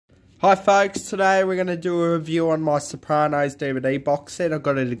Hi folks, today we're going to do a review on my Sopranos DVD box set. I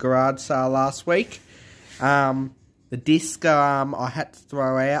got it at a garage sale last week. The disc I had to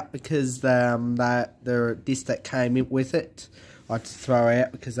throw out because the disc that came in with it I had to throw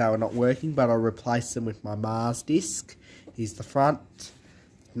out because they were not working, but I replaced them with my Mars disc. Here's the front,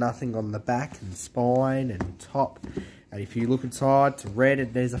 nothing on the back and spine and top. And if you look inside, it's red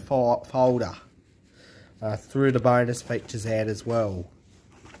and there's a folder. Threw the bonus features out as well.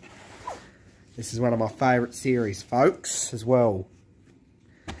 This is one of my favourite series, folks, as well.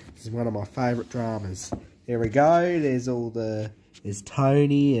 This is one of my favourite dramas. There we go. There's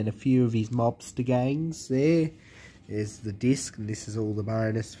Tony and a few of his mobster gangs there. There's the disc, and this is all the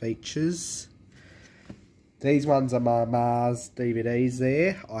bonus features. These ones are my Mars DVDs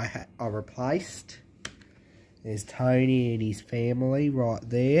there. I replaced. There's Tony and his family right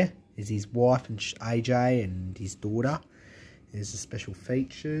there. There's his wife and AJ and his daughter. There's the special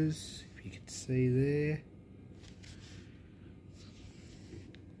features. You can see there.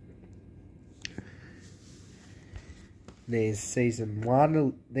 There's season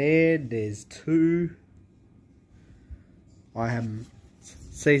 1 there. There's 2.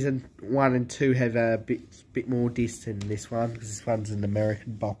 Season 1 and 2 have a bit more disc than this one, because this one's an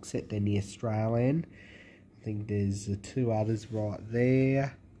American box set than the Australian. I think there's the 2 others right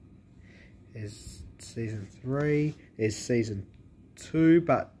there. There's season 3. There's season 2,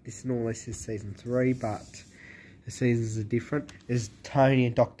 but this normally says season 3, but the seasons are different. There's Tony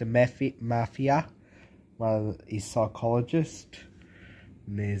and Dr. Mafia, one of his psychologists.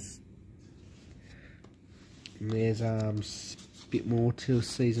 And there's a bit more till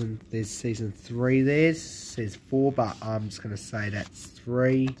season. There's season 3 there. It says 4, but I'm just gonna say that's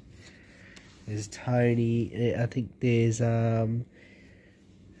 3. There's Tony. I think there's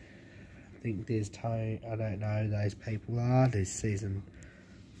Tony. I don't know who those people are. There's season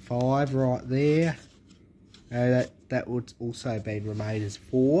 5 right there. That would also been remain as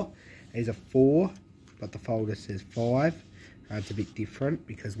 4. There's a 4, but the folder says 5. It's a bit different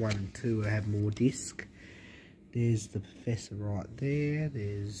because 1 and 2 have more disc. There's the professor right there.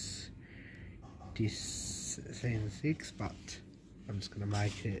 There's this season 6, but I'm just gonna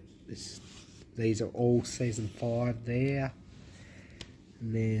make it this. These are all season 5 there.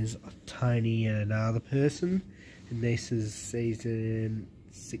 And there's Tony and another person. And this is season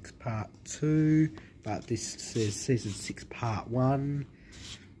 6 part 2. But this says season 6 part 1.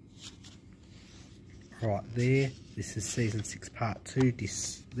 Right there. This is season 6 part 2.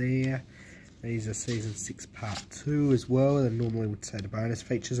 This there. These are season 6 part 2 as well. And normally would say the bonus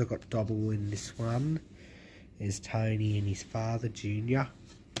features. I've got double in this one. There's Tony and his father, Junior.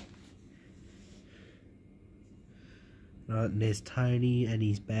 Right, and there's Tony and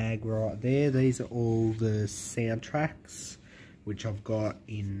his bag right there. These are all the soundtracks which I've got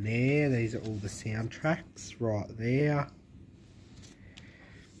in there. These are all the soundtracks right there.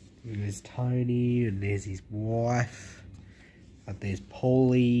 And there's Tony and there's his wife. There's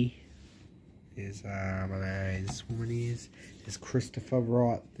Polly. There's I don't know who this woman is. There's Christopher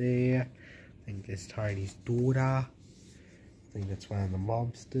right there. I think there's Tony's daughter. I think that's one of the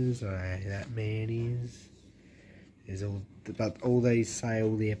mobsters. I don't know who that man is. There's but all these say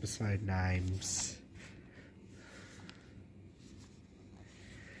all the episode names.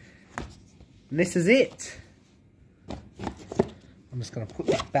 And this is it. I'm just going to put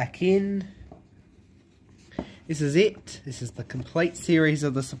that back in. This is it. This is the complete series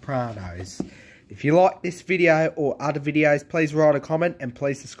of The Sopranos. If you like this video or other videos, please write a comment and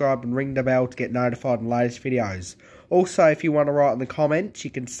please subscribe and ring the bell to get notified on the latest videos. Also, if you want to write in the comments,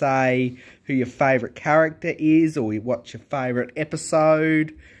 you can say who your favourite character is or what's your favourite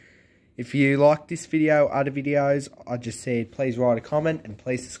episode. If you like this video or other videos, I just said please write a comment and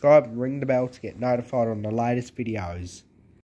please subscribe and ring the bell to get notified on the latest videos.